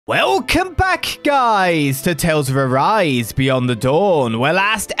Welcome back, guys, to Tales of Arise Beyond the Dawn, where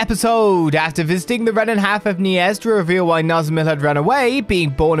last episode, after visiting the Renan half of Niez to reveal why Nazamil had run away, being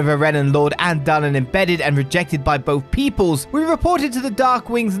born of a Renan lord and done and embedded and rejected by both peoples, we reported to the Dark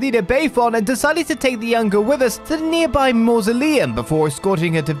Wings leader Bayfon and decided to take the young girl with us to the nearby mausoleum before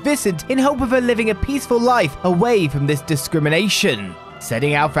escorting her to Vicent in hope of her living a peaceful life away from this discrimination.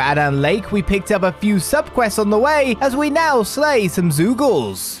 Setting out for Adan Lake, we picked up a few subquests on the way as we now slay some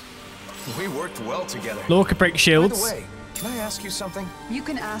Zeugles. We worked well together. Lorca break shields. By the way, can I ask you something? You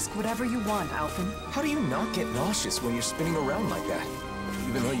can ask whatever you want, Alphen. How do you not get nauseous when you're spinning around like that?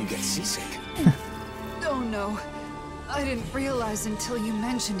 Even though you get seasick. Oh no. I didn't realize until you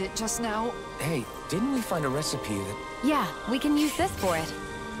mentioned it just now. Hey, didn't we find a recipe that... Yeah, we can use this for it.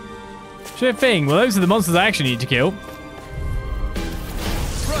 Sure thing. Well, those are the monsters I actually need to kill.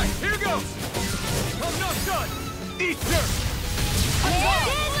 Right, here goes! I'm not done! Eat dirt!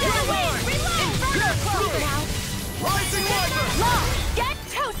 Rising Wyvern! Get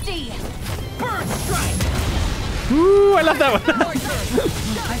toasty! Bird strike! Ooh, I love that one.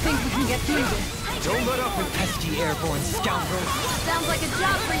 I think we can get through this. Don't let up, you pesky airborne scoundrel! Sounds like a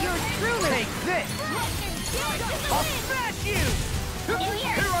job for yours truly. Take this! I'll smash you!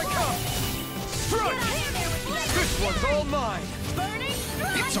 Here I come! Strike! This one's all mine!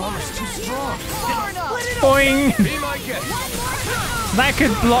 Its armor's too strong! Boing! Be my guest! That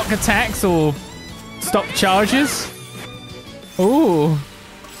could block attacks or stop charges. Ooh.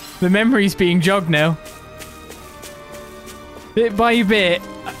 The memory's being jogged now. Bit by bit,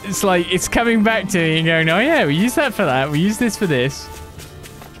 it's like it's coming back to me and going, oh yeah, we use that for that. We use this for this.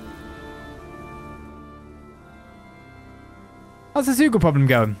 How's the Zeugle problem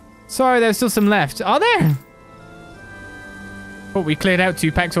going? Sorry, there's still some left. Are there? Oh, we cleared out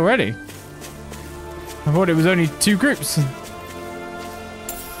 2 packs already. I thought it was only 2 groups.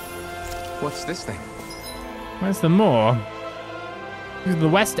 What's this thing? Where's the more? This is the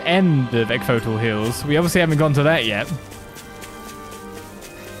west end of Ekfotal Hills. We obviously haven't gone to that yet.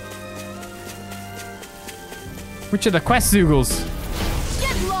 Which are the quest Zeugles?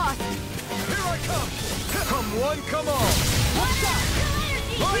 Get lost! Here I come! Come one, come all!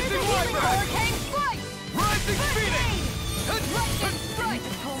 Rising Wyvern! Rising Phoenix!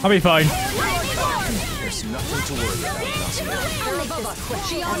 I'll be fine. There's nothing to worry about, Nazamil. They're above us.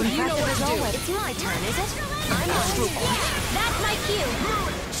 Shionne, you know what to do. It's my turn, is it? I'm on it. That's my cue.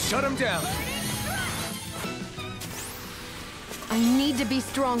 Shut him down! I need to be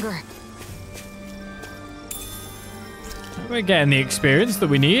stronger. We're getting the experience that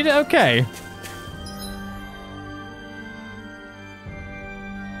we need. Okay.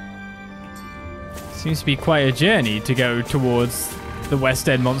 Seems to be quite a journey to go towards the West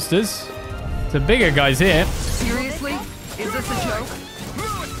End monsters. The bigger guys here. Seriously? Is this a joke?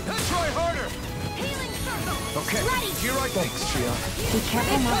 Try harder! Okay, here I go. Thanks, Shionne. Be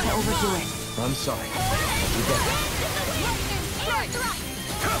careful not to overdo it. I'm sorry. You bet.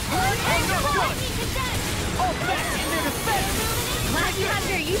 Glad you have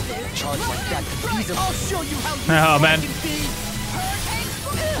your uses. Charge like that could easily... I'll show you how Oh man.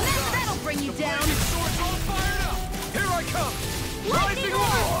 That'll bring you down. Here I come! Rising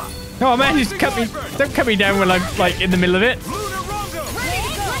War! Oh man, you just cut me. Don't cut me down when I'm like in the middle of it. Lunar Rondo!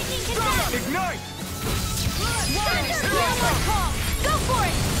 Ignite! Go for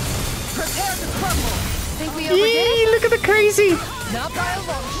it. Prepare to crumble. Think we overdid Yee, it? look at the crazy. Not by a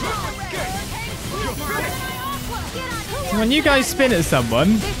long shot. When you guys spin at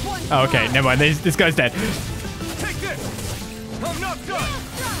someone. Oh, okay, never mind. This guy's dead. Take this! I'm not done!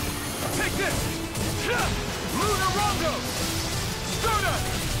 Take this! Lunar Rondo! Stardust!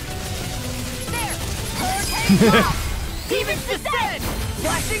 Demons descend!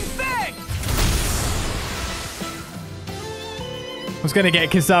 Flashing Fang! I was going to get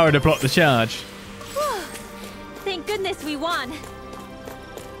Kisara to block the charge. Thank goodness we won.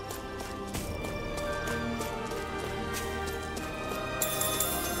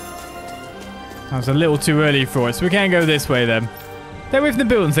 That was a little too early for us. We can't go this way then. They're with the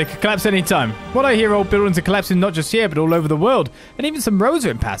buildings. They could collapse any time. What I hear, old buildings are collapsing not just here, but all over the world. And even some roads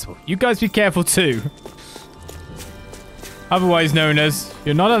are impassable. You guys be careful too. Otherwise known as,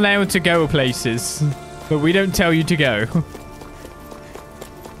 you're not allowed to go places. But we don't tell you to go.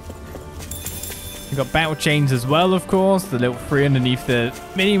 We've got battle chains as well, of course. The little free underneath the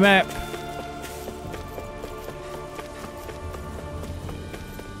mini-map.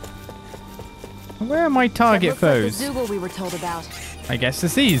 Where are my target foes? Like the Zeugle we were told about. I guess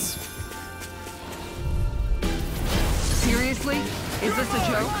it's these. Seriously? Is this a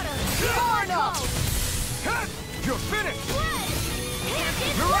joke? You're finished!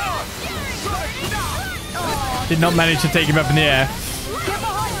 You're out! Did not manage to take him up in the air.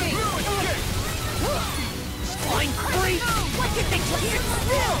 Flying creep! What did they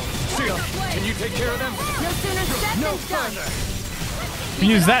Shionne, can you take care of them? No sooner said No than done. further!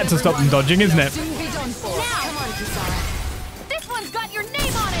 Use that to stop them dodging, isn't it? Soon be done for. Now, come on, Kisara. This one's got your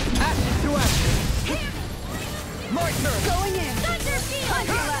name on it. Action to action! My turn! Going in. Thunder Field.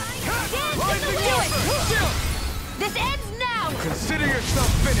 Rising Shionne! This ends now. Consider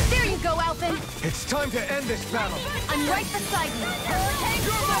yourself finished! There you go, Alphen. It's time to end this battle! I'm right beside you. Hurricane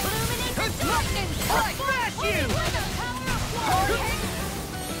Lightning strike. Smash you!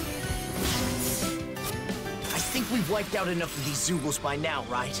 I think we've wiped out enough of these Zeugles by now,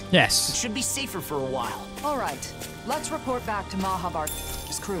 right? It Yes. should be safer for a while. All right, let's report back to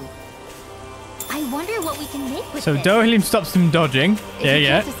Mahavar's crew. I wonder what we can make with So this. Dohalim stops them dodging. If Yeah, you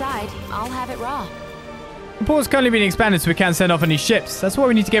yeah. can't decide, I'll have it raw. The port's currently being expanded so we can't send off any ships. That's why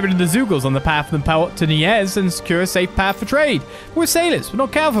we need to get rid of the Zeugles on the path from the port to Niez and secure a safe path for trade. We're sailors. We're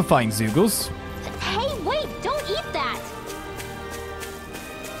not cow for fighting Zeugles. Hey, wait! Don't eat that!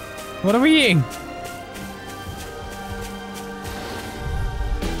 What are we eating?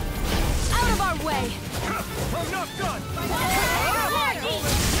 Out of our way! I'm not done!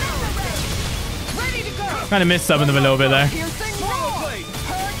 Ready to go! Kind of missed some of them a little bit there. Swallow blade!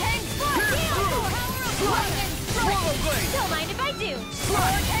 Hurricane Swallow blade! Don't mind if I do.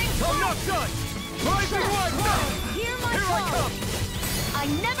 I'm not done! Rising wide now! Hear my Here I call. come! I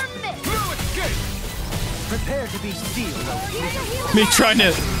never miss. No escape! Prepare to be sealed. Me trying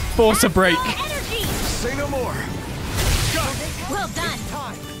to force a break. Energy. Say no more! Got it! Well done.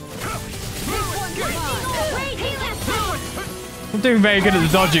 Time! Wait, I'm doing very good at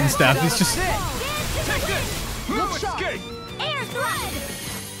the dodging stuff. It's just... Take this! No escape! Air thread.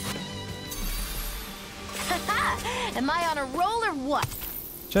 Am I on a roll or what?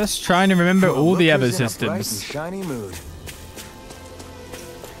 Just trying to remember all the other Lookers in a bright and systems. shiny mood.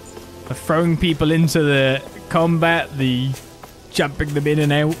 The throwing people into the combat, the jumping them in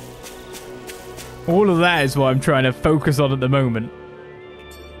and out. All of that is what I'm trying to focus on at the moment.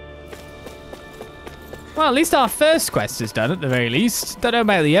 Well, at least our first quest is done at the very least. Don't know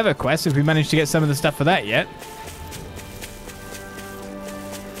about the other quests, if we managed to get some of the stuff for that yet.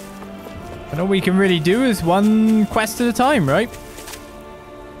 But all we can really do is one quest at a time, right?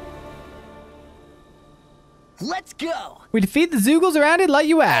 Let's go! We defeat the Zeugles around it like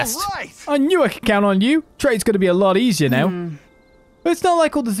you asked. right. I knew I could count on you. Trade's going to be a lot easier now. But it's not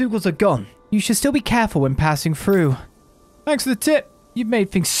like all the Zeugles are gone. You should still be careful when passing through. Thanks for the tip. You've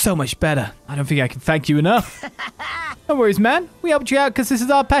made things so much better. I don't think I can thank you enough. No worries, man. We helped you out because this is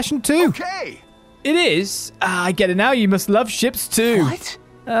our passion too. Okay! It is. I get it now. You must love ships too. What?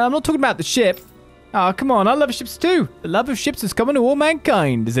 I'm not talking about the ship. Oh, come on. I love ships too. The love of ships is common to all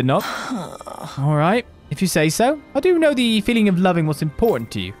mankind, is it not? All right. If you say so. I do know the feeling of loving what's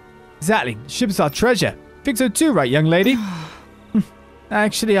important to you. Exactly. The ship is our treasure. Think so too, right, young lady?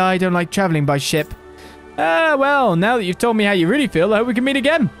 Actually, I don't like traveling by ship. Well, now that you've told me how you really feel, I hope we can meet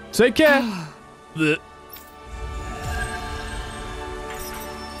again. Take care.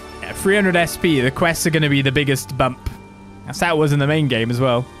 Yeah, 300 SP. The quests are going to be the biggest bump. That's how it was in the main game as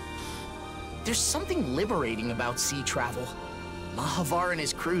well. There's something liberating about sea travel. Mahavar and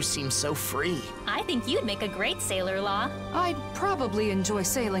his crew seem so free. I think you'd make a great sailor, Law. I'd probably enjoy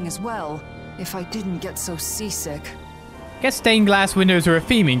sailing as well, if I didn't get so seasick. Guess stained glass windows are a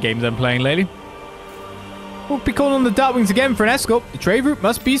theme in games I'm playing lately. We'll be calling on the Darkwings again for an escort. The trade route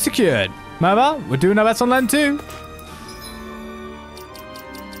must be secured. Mama, we're doing our best on land too.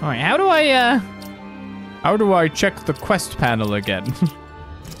 Alright, how do I check the quest panel again?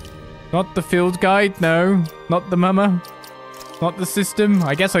 Not the field guide, no. Not the mama. Not the system.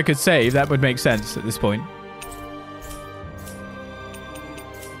 I guess I could save. That would make sense at this point.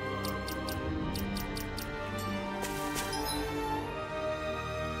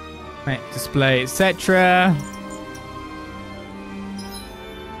 Right, display, etc.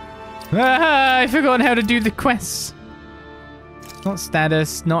 Ah, I've forgotten how to do the quests. Not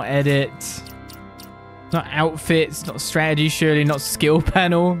status, not edit, not outfits, not strategy, surely not skill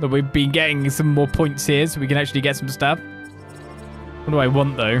panel. That we've been getting some more points here so we can actually get some stuff. What do I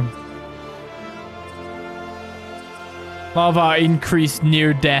want though? Lava increased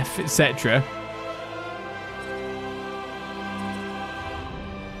near death, etc.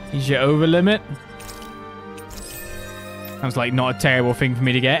 Is your over limit? Sounds like not a terrible thing for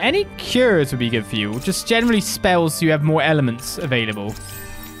me to get. Any cures would be good for you. Just generally spells so you have more elements available.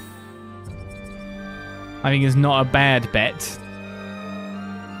 I think it's not a bad bet.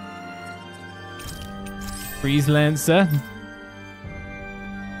 Freeze Lancer.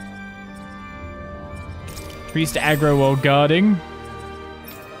 Priest aggro while guarding.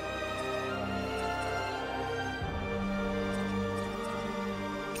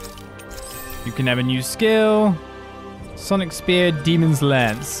 You can have a new skill. Sonic Spear, Demon's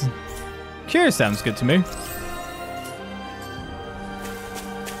Lance. Cure sounds good to me.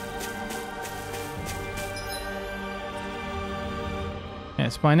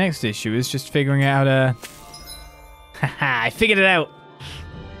 Yes, my next issue is just figuring out Haha, I figured it out.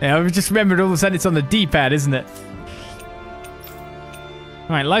 Yeah, I've just remembered all of a sudden it's on the D-pad, isn't it?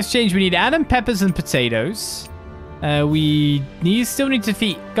 Alright, life's changed. We need Adam, peppers, and potatoes. We still need to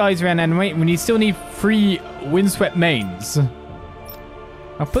defeat guys around anyway. We still need 3 windswept mains.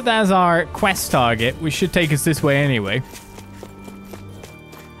 I'll put that as our quest target, which should take us this way anyway.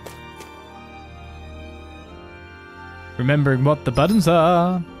 Remembering what the buttons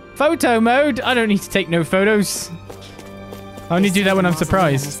are. Photo mode. I don't need to take no photos. I only do that when I'm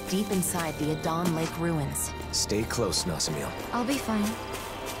surprised. Is deep inside the Adan Lake ruins. Stay close, Nazamil. I'll be fine.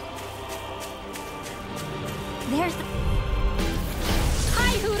 There's the...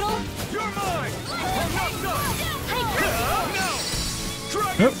 Hi, Hoodle! You're mine! I'm not done! Hi, No!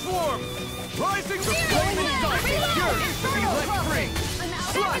 Dragon form! Rising to flaming darkness! Yours to be let free!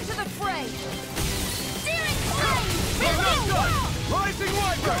 Step into the fray! I'm not done! Rising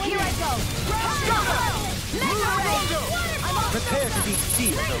wyvern! Here I go! Prepare to be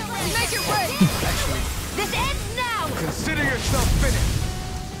sealed, Make it rain! Actually, This ends now! consider yourself finished!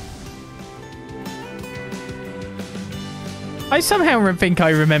 I somehow think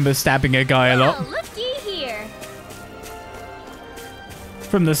I remember stabbing a guy a lot Oh, looky here.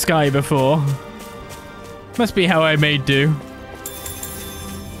 from the sky before. Must be how I made do.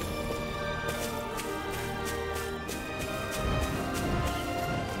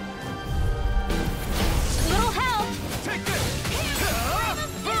 Little help. Take this!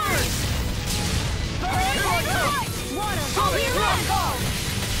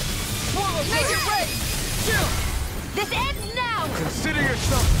 Make it rain! Chill! This ends now! Consider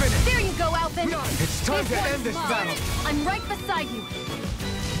yourself finished! There you go, Alphen! It's time to end this battle! I'm right beside you!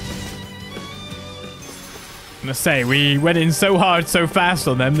 I must say, we went in so hard so fast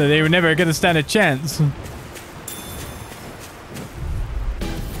on them that they were never going to stand a chance.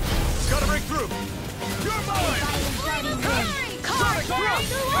 Gotta break through! You're mine! Sonic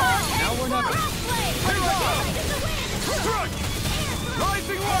thrust! Now we're not... Strike!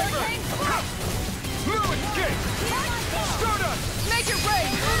 Rising wyvern! No escape! Stardust! Make it rain!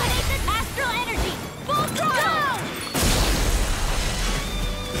 Illuminate astral energy. Full throttle.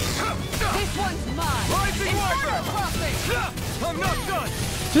 This one's mine! Rising wyvern! Crossing! I'm not done!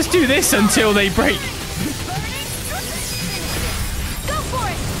 Just do this until they break. Go for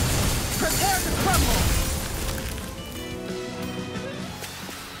it! Prepare to crumble!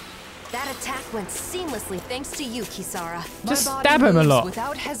 That attack went seamlessly thanks to you, Kisara. Just stab him a lot.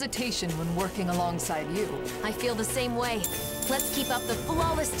 Without hesitation when working alongside you. I feel the same way. Let's keep up the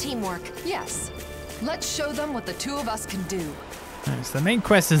flawless teamwork. Yes. Let's show them what the two of us can do. Right, so the main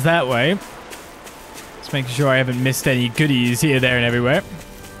quest is that way. Just making sure I haven't missed any goodies here, there, and everywhere.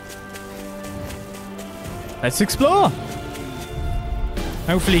 Let's explore.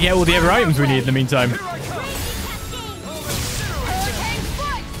 Hopefully get all the other items we need in the meantime. Here I come! Hurricane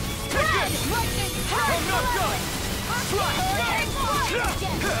Strike! Spread! Lightning! I'm not done!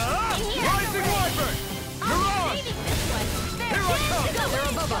 Rising wyvern! Mirage! Here I come! They're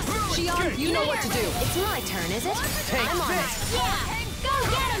above us. Shionne, you know what to do. It's my turn, is it? Take I'm on it. this! Yeah. Go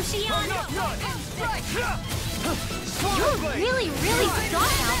get him, I'm Shionne. not done! You're really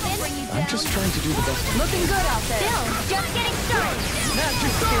strong, Alphen. I'm just trying to do the best. Looking good out there. Still, just getting started.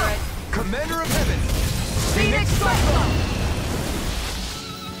 Magic Spirit! Commander of Heaven! Phoenix Cyclone!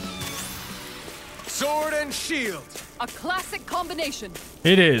 Sword and shield! A classic combination.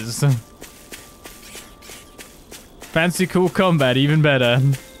 It is. Fancy cool combat, even better.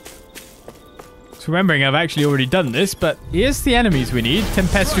 So remembering I've actually already done this, but here's the enemies we need.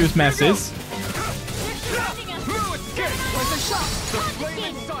 Tempestuous masses. No escape! Like a shot. The flame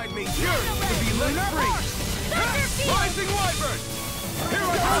inside me yearns to be let free! Rising wyvern! Here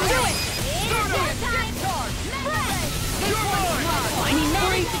I I'll do come! it. You're mine! I need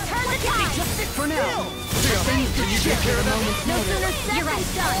memory. Turn the tide. For now. Can you take care of that? No sooner said than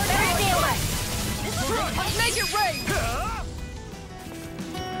done. Better stay away. Make it rain.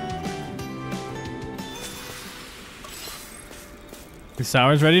 This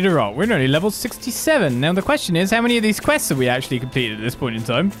hour's ready to rock. We're nearly level 67. Now the question is, how many of these quests have we actually completed at this point in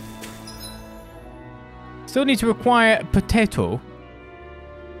time? Still need to acquire a potato.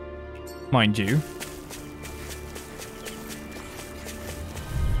 Mind you.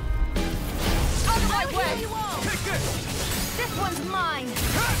 Out of my way. Take this! This one's mine.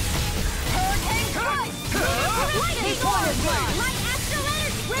 Hurricane strike. Lightning orb. Light astral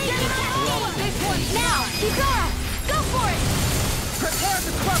energy. Raging cascade. This one's now. Kikara, go for it. Prepare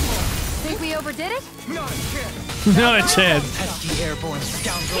to crumble. Think we overdid it? Not a chance! Not a chance. Pesky airborne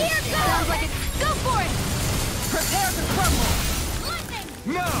scoundrel. Here goes. Sounds like it. Go for it. Prepare to crumble. Lightning.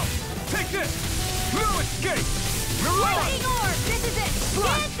 Now! Take this! No escape! Mirage! Lightning orb. This is it.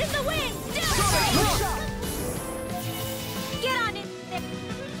 Dance in the wind. Get on it.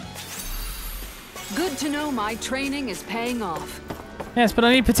 Good to know my training is paying off. Yes, but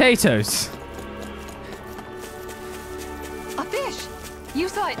I need potatoes. A fish! You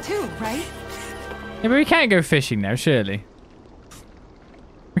saw it too, right? Yeah, but we can't go fishing now, surely.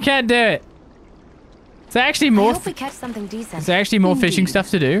 We can't do it. Is there actually I more? hope we catch something decent. Is there actually more fishing Indeed. stuff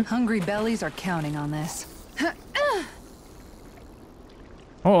to do? Hungry bellies are counting on this.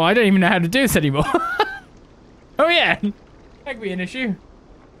 Oh, I don't even know how to do this anymore. Oh yeah, that could be an issue.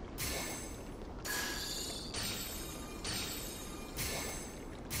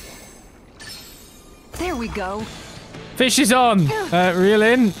 There we go. Fish is on. Reel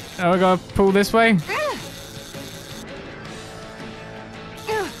in. Oh, I gotta pull this way.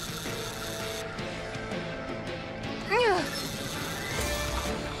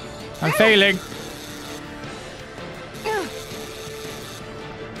 I'm failing.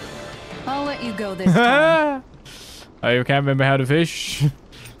 I'll let you go this time. I can't remember how to fish.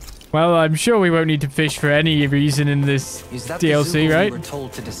 Well, I'm sure we won't need to fish for any reason in this Is that DLC, the Zeugle right? we were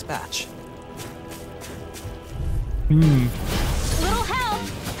told to dispatch? Hmm. Little help.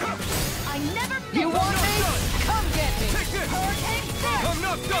 I never missed. You want me? Come get me. Take this! Hurricane strike. I'm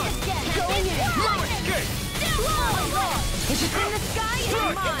not done! Going in. No escape! If it's in the sky, it's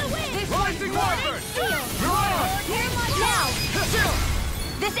Strike. mine. This Rising Wyvern! Seal. Mirage! Here now.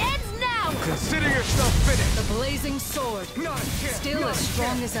 This ends now. Consider yourself finished! The blazing sword. Not a chance! Still Not as a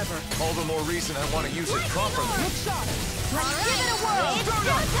strong chance. as ever. All the more reason I want to use it properly. Let's give it a whirl. It's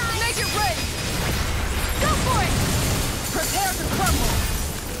showtime. Make it ready. Go for it. Prepare to crumble.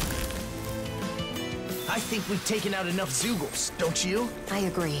 I think we've taken out enough Zeugles, don't you? I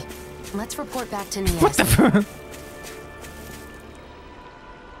agree. Let's report back to Nias. What the fuck?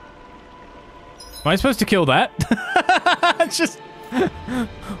 Am I supposed to kill that? It's just...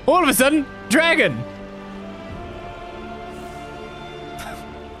 all of a sudden, dragon!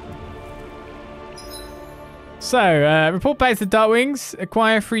 So, report back to the Darkwings.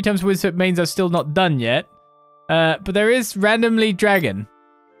 Acquire 3 times wizard mains are still not done yet. But there is randomly dragon.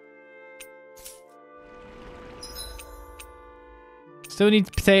 Still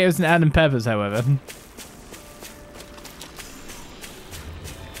need potatoes and Adam peppers, however.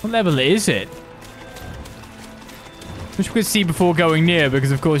 What level is it? Which we could see before going near,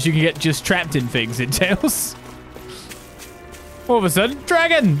 because of course you can get just trapped in things in Tales. All of a sudden,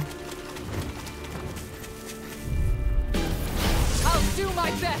 dragon! I'll do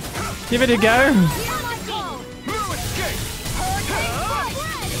my best. Give it a go. No escape!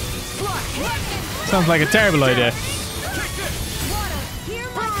 Sounds like a terrible idea.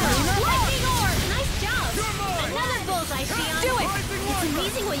 It's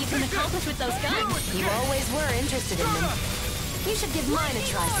amazing what you can accomplish with those guns. You always were interested in them. You should give mine a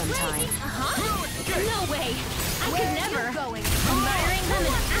try sometime. No way. I could never. Admiring them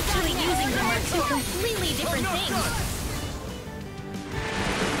and actually using them are 2 completely different things.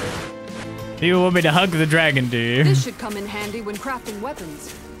 You want me to hug the dragon, do you? This should come in handy when crafting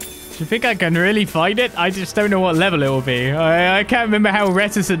weapons. Do you think I can really fight it? I just don't know what level it will be. I can't remember how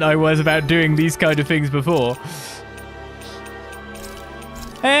reticent I was about doing these kind of things before.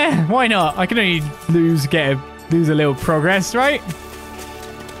 Why not? I can only lose a little progress, right?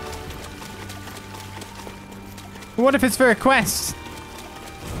 What if it's for a quest?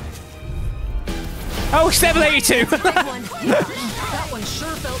 Oh, 782! That one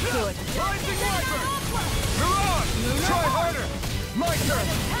sure felt good. Rising Wyvern! Mirage! Try harder! My turn!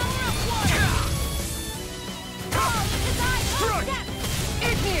 Strike!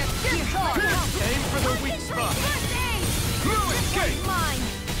 Igneous discard. Aim for the weak spot! No escape!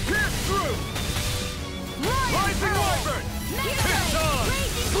 Pierce through! Rising Wyvern! Hits on!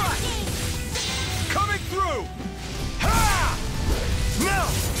 Strike! Coming through! Ha! Now!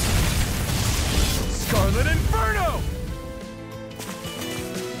 Scarlet Inferno!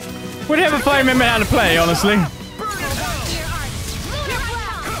 Would you ever find remember how to play, honestly? Burn it out!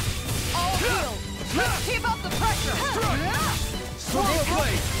 All healed. Let's keep up the pressure. Swivel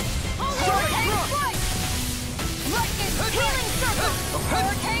blade!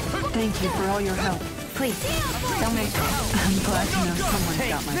 Thank you for all your help. Please, Don't make me. I'm glad to know someone's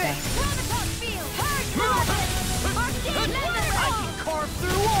got my back. I can carve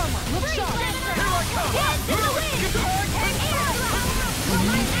through armor. Look sharp. Here I come.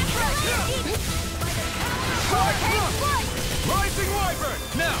 Rising Wyvern.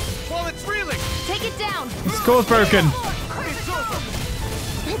 Now, while it's reeling. Take it down. The score's broken. It's over.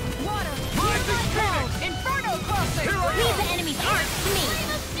 Water. Rising Phoenix. Inferno crossing. Here I Leave am. the enemy's art to me.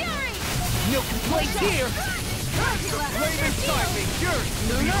 No complaints here. Flame inside me. Yours.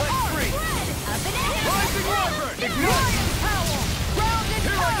 Be let free. Rising Wyvern. Ignite.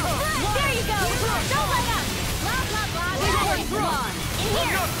 Here I come. There you go. Don't let up. Blah, blah, blah. Here I Come come. on. In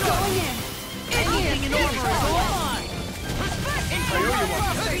here. Not done. Going in. Anything in order is alive. I owe you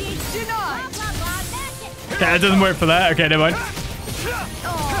one. Denied. Blah, blah, blah. That's it. Okay, it doesn't work for that. Okay, never mind.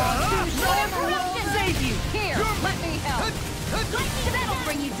 Whatever will save you. Here, let me help. That'll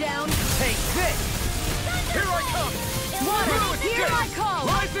bring you down. Take this. Here I come. Water. No escape. Here I come.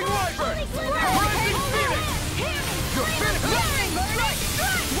 Rising Wyvern. Rising Phoenix. You're finished.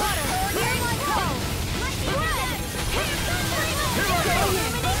 Water. Here I come. Here I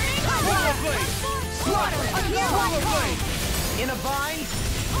come. Swallow Blade. Water. Here I come. In a vine.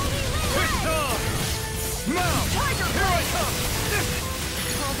 Twist on. Mount.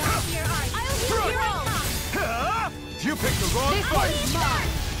 Here I come. You picked the wrong fight.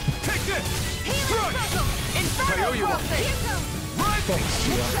 Take this. I owe you one. Rising.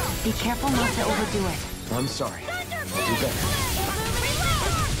 Be careful not to overdo it. I'm sorry. I'll do better.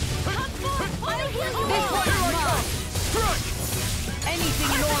 This one is mine. Strike.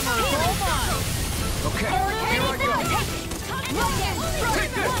 Anything in armor is all mine. Okay. Here I go.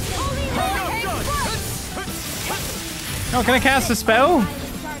 Take this. I'm not done. Oh, can I cast a spell?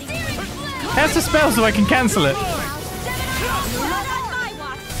 Cast a spell so I can cancel it.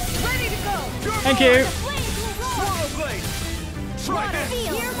 Thank you. Swallow Blade. Try this.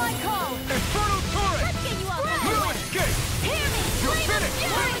 Hear my call. Inferno Torrent. No escape. You're finished.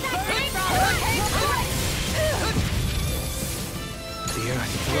 The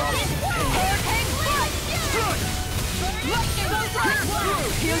earth throbs in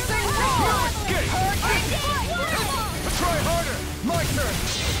pain. No escape. Try harder. My turn.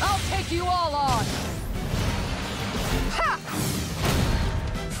 I'll take you all on. Ha!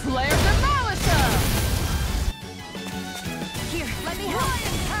 Flare the Malisa! Here, let me help.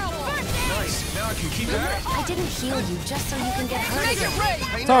 Nice. Now I can keep at it. I didn't heal you just so you can get hurt Make again. it rain!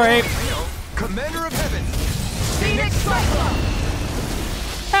 I know. Sorry. I know. Commander of Heaven. Phoenix Cyclone!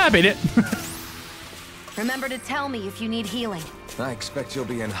 Ah, I beat it. Remember to tell me if you need healing. I expect you'll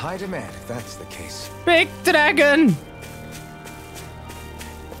be in high demand if that's the case. Big dragon.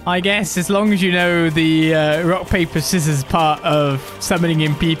 I guess as long as you know the rock, paper, scissors part of summoning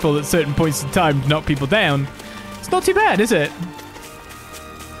in people at certain points in time to knock people down, it's not too bad, is it?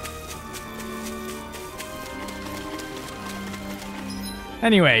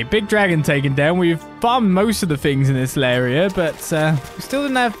 Anyway, big dragon taken down. We've farmed most of the things in this area, but we still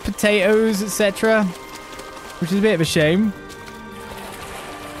didn't have potatoes, etc., which is a bit of a shame.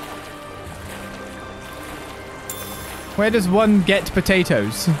 Where does one get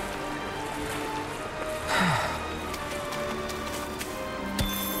potatoes?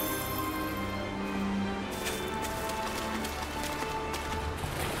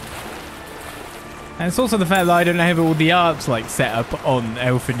 And it's also the fact that I don't have all the arts like set up on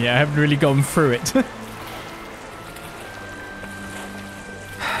Alphen yet. I haven't really gone through it.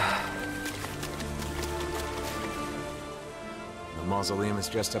 The mausoleum is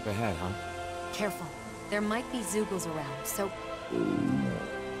just up ahead, huh? Careful. There might be Zeugles around, so...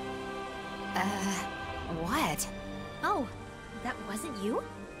 what? Oh, that wasn't you?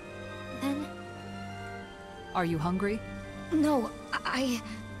 Then... Are you hungry? No,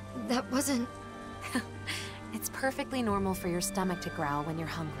 that wasn't... It's perfectly normal for your stomach to growl when you're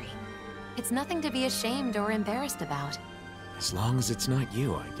hungry. It's nothing to be ashamed or embarrassed about. As long as it's not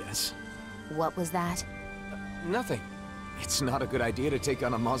you, I guess. What was that? Nothing. It's not a good idea to take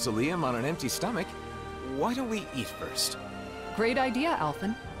on a mausoleum on an empty stomach. Why don't we eat first? Great idea,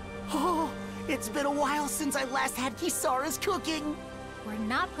 Alphen. Oh, it's been a while since I last had Kisara's cooking. We're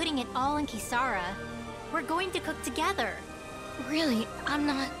not putting it all in Kisara. We're going to cook together. Really, I'm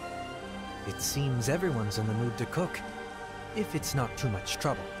not... It seems everyone's in the mood to cook. If it's not too much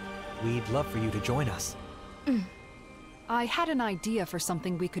trouble, we'd love for you to join us. I had an idea for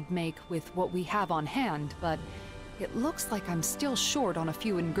something we could make with what we have on hand, but it looks like I'm still short on a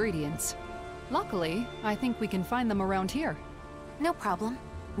few ingredients. Luckily, I think we can find them around here. No problem.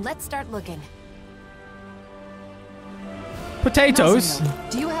 Let's start looking. Potatoes?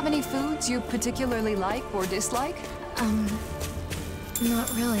 Nazamil, do you have any foods you particularly like or dislike?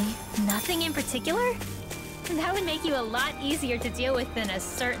 Not really. Nothing in particular? That would make you a lot easier to deal with than a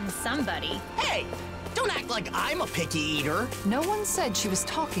certain somebody. Hey, don't act like I'm a picky eater. No one said she was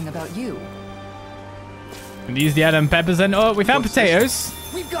talking about you. And use the Adam peppers and oh, we found potatoes.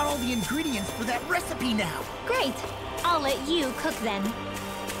 We've got all the ingredients for that recipe now. Great. I'll let you cook then.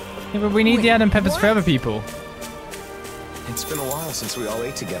 Yeah, but we need the Adam peppers for other people. It's been a while since we all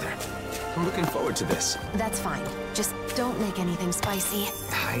ate together. I'm looking forward to this. That's fine. Just don't make anything spicy.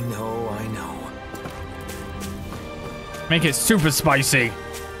 I know, I know. Make it super spicy.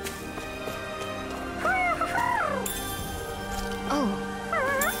 Oh.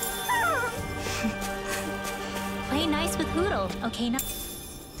 Play nice with Hoodle, okay now?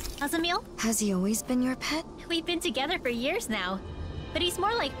 Nazamil? Has he always been your pet? We've been together for years now. But he's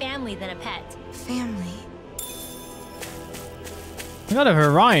more like family than a pet. Family. We got a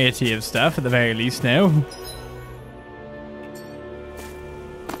variety of stuff at the very least now.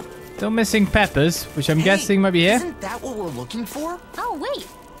 Still missing peppers, which I'm guessing might be here. Isn't that what we're looking for? Oh, wait.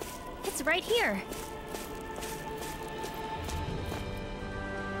 It's right here.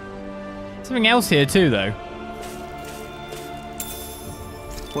 Something else here too, though.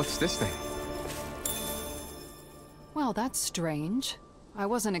 What's this thing? Well, that's strange. I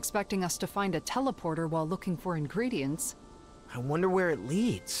wasn't expecting us to find a teleporter while looking for ingredients. I wonder where it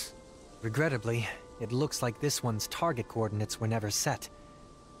leads. Regrettably, it looks like this one's target coordinates were never set.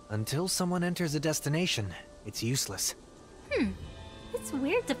 Until someone enters a destination, it's useless. It's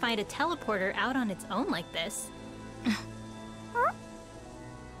weird to find a teleporter out on its own like this.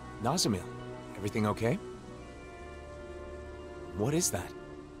 Nazamil, everything okay? What is that?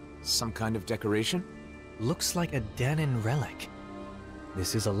 Some kind of decoration? Looks like a Danin relic.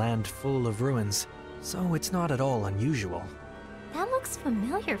 This is a land full of ruins, so it's not at all unusual. That looks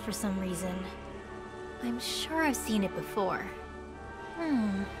familiar for some reason. I'm sure I've seen it before.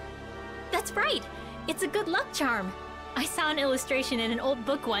 That's right! It's a good luck charm! I saw an illustration in an old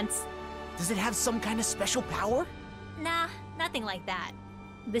book once. Does it have some kind of special power? Nah, nothing like that.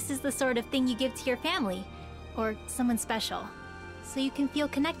 This is the sort of thing you give to your family, or someone special, so you can feel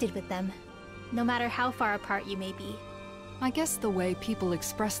connected with them, no matter how far apart you may be. I guess the way people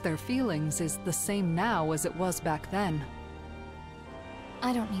express their feelings is the same now as it was back then.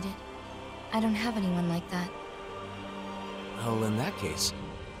 I don't need it. I don't have anyone like that. Well, in that case,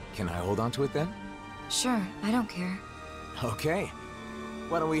 can I hold on to it then? Sure, I don't care. Okay.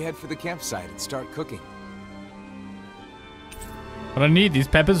 Why don't we head for the campsite and start cooking? But I need these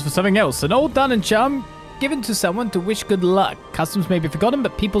peppers for something else. An old done and charm given to someone to wish good luck. Customs may be forgotten,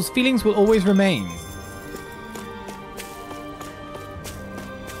 but people's feelings will always remain.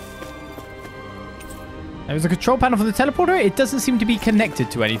 There's a control panel for the teleporter. It doesn't seem to be connected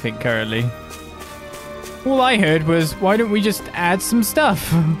to anything currently. All I heard was, why don't we just add some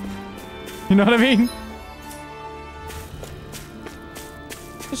stuff? You know what I mean?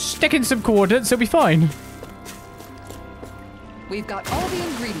 Just stick in some coordinates, it'll be fine. We've got all the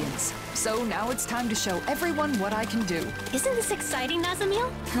ingredients, so now it's time to show everyone what I can do. Isn't this exciting, Nazamil?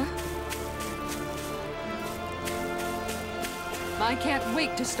 Huh? I can't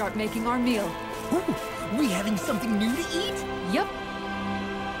wait to start making our meal. Ooh, we having something new to eat? Yep.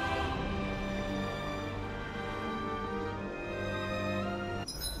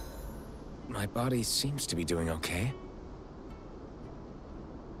 My body seems to be doing okay.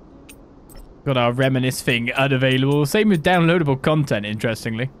 Got our reminisce thing unavailable. Same with downloadable content,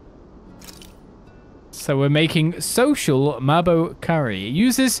 interestingly. So we're making social mabo curry. It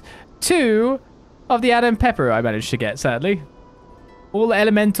uses 2 of the Adam pepper I managed to get, sadly. All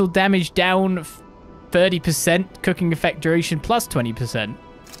elemental damage down 30%. Cooking effect duration plus 20%.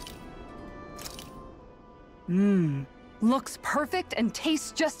 Looks perfect and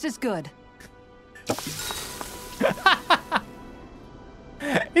tastes just as good.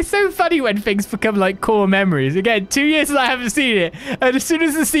 It's so funny when things become like core memories. Again, 2 years and I haven't seen it. And as soon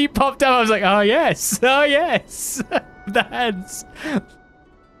as the seat popped up, I was like, oh yes. Oh yes. The hands.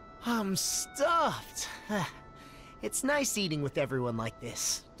 I'm stuffed. It's nice eating with everyone like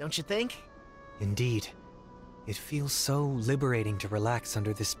this, don't you think? Indeed. It feels so liberating to relax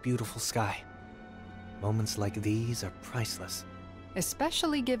under this beautiful sky. Moments like these are priceless.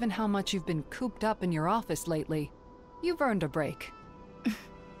 Especially given how much you've been cooped up in your office lately. You've earned a break.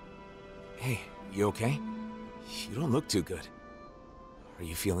 Hey, you okay? You don't look too good. Are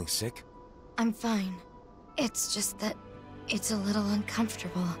you feeling sick? I'm fine. It's just that it's a little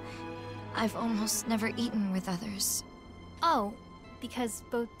uncomfortable. I've almost never eaten with others. Oh, because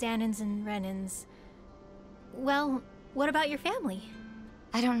both Danins and Renins. Well, what about your family?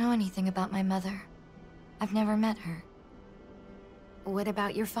 I don't know anything about my mother. I've never met her. What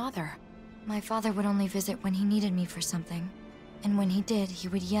about your father? My father would only visit when he needed me for something. And when he did, he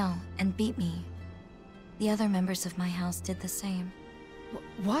would yell and beat me. The other members of my house did the same.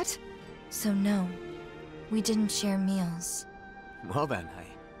 What? So no, we didn't share meals. Well then, I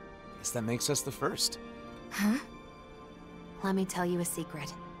guess that makes us the first. Huh? Let me tell you a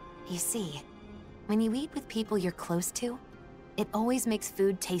secret. You see, when you eat with people you're close to, it always makes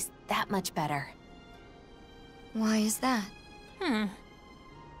food taste that much better. Why is that?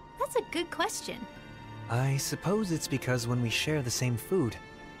 That's a good question. I suppose it's because when we share the same food,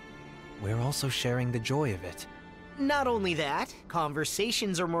 we're also sharing the joy of it. Not only that,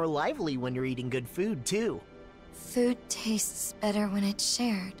 conversations are more lively when you're eating good food, too. Food tastes better when it's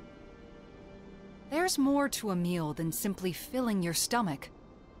shared. There's more to a meal than simply filling your stomach.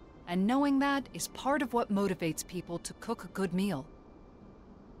 And knowing that is part of what motivates people to cook a good meal.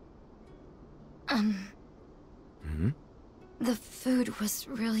 The food was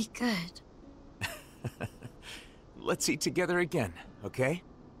really good. Let's eat together again, okay?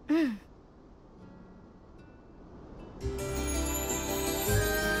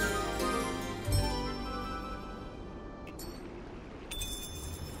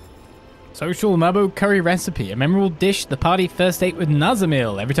 Social Mabo curry recipe, a memorable dish the party first ate with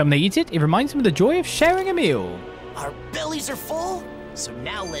Nazamil. Every time they eat it, it reminds them of the joy of sharing a meal. Our bellies are full, so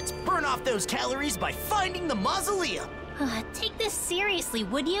now let's burn off those calories by finding the mausoleum. Take this seriously,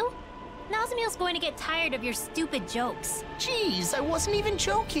 would you? Nazamil's going to get tired of your stupid jokes. Jeez, I wasn't even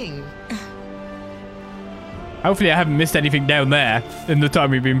joking. Hopefully I haven't missed anything down there in the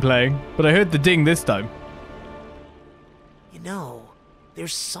time we've been playing, but I heard the ding this time. You know,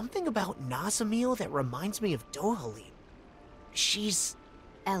 there's something about Nazamil that reminds me of Dohalim. She's...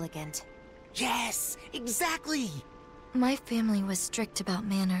 Elegant. Yes, exactly! My family was strict about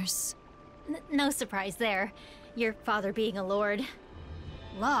manners. No surprise there. Your father being a lord.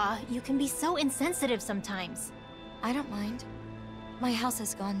 Law, you can be so insensitive sometimes. I don't mind. My house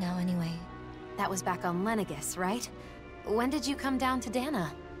is gone now anyway. That was back on Lenegis, right? When did you come down to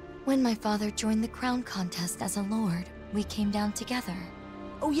Dana? When my father joined the crown contest as a lord, we came down together.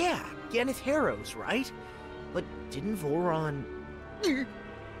 Oh yeah, Ganeth Harrows, right? But didn't Voron...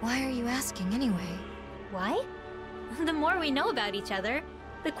 Why are you asking anyway? Why? The more we know about each other,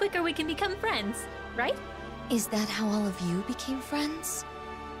 the quicker we can become friends, right? Is that how all of you became friends?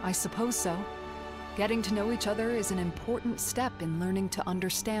 I suppose so. Getting to know each other is an important step in learning to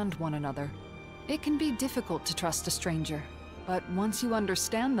understand one another. It can be difficult to trust a stranger, but once you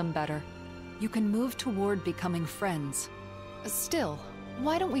understand them better, you can move toward becoming friends. Still,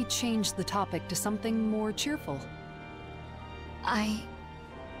 why don't we change the topic to something more cheerful? I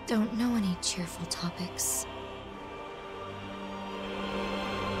don't know any cheerful topics.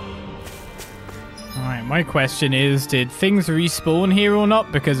 Alright, my question is, did things respawn here or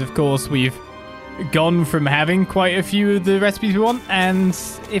not? Because of course we've gone from having quite a few of the recipes we want, and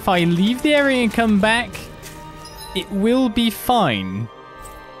if I leave the area and come back, it will be fine.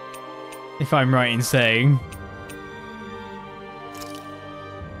 If I'm right in saying.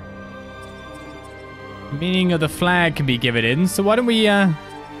 Meaning of the flag can be given in, so why don't we, I'd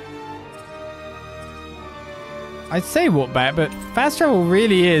say walk back, but fast travel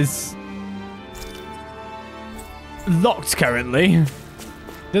really is locked currently.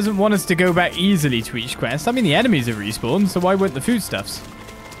 Doesn't want us to go back easily to each quest. I mean, the enemies have respawned, so why won't the foodstuffs?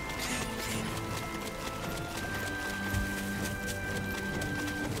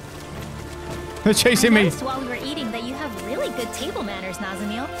 They're chasing me. I noticed while we were eating that you have really good table manners,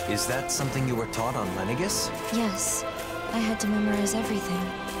 Nazamil. Is that something you were taught on Lenegis? Yes, I had to memorize everything.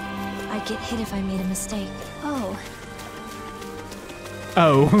 I'd get hit if I made a mistake. Oh.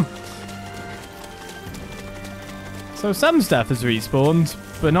 Oh. So some stuff has respawned,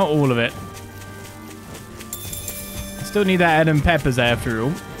 but not all of it. I still need that Adam Peppers after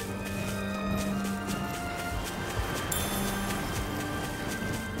all.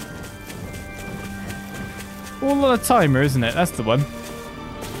 All on a timer, isn't it? That's the one.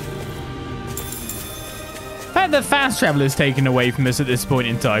 The fact that fast travel is taken away from us at this point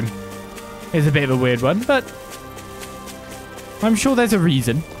in time is a bit of a weird one, but I'm sure there's a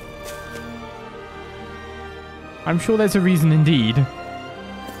reason. I'm sure there's a reason indeed.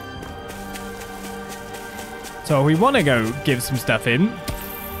 So we want to go give some stuff in.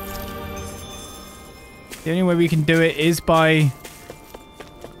 The only way we can do it is by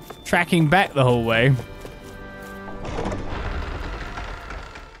tracking back the whole way.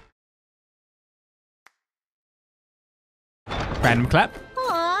 Random clap.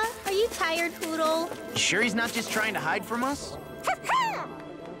 Aw, are you tired, Poodle? You sure he's not just trying to hide from us?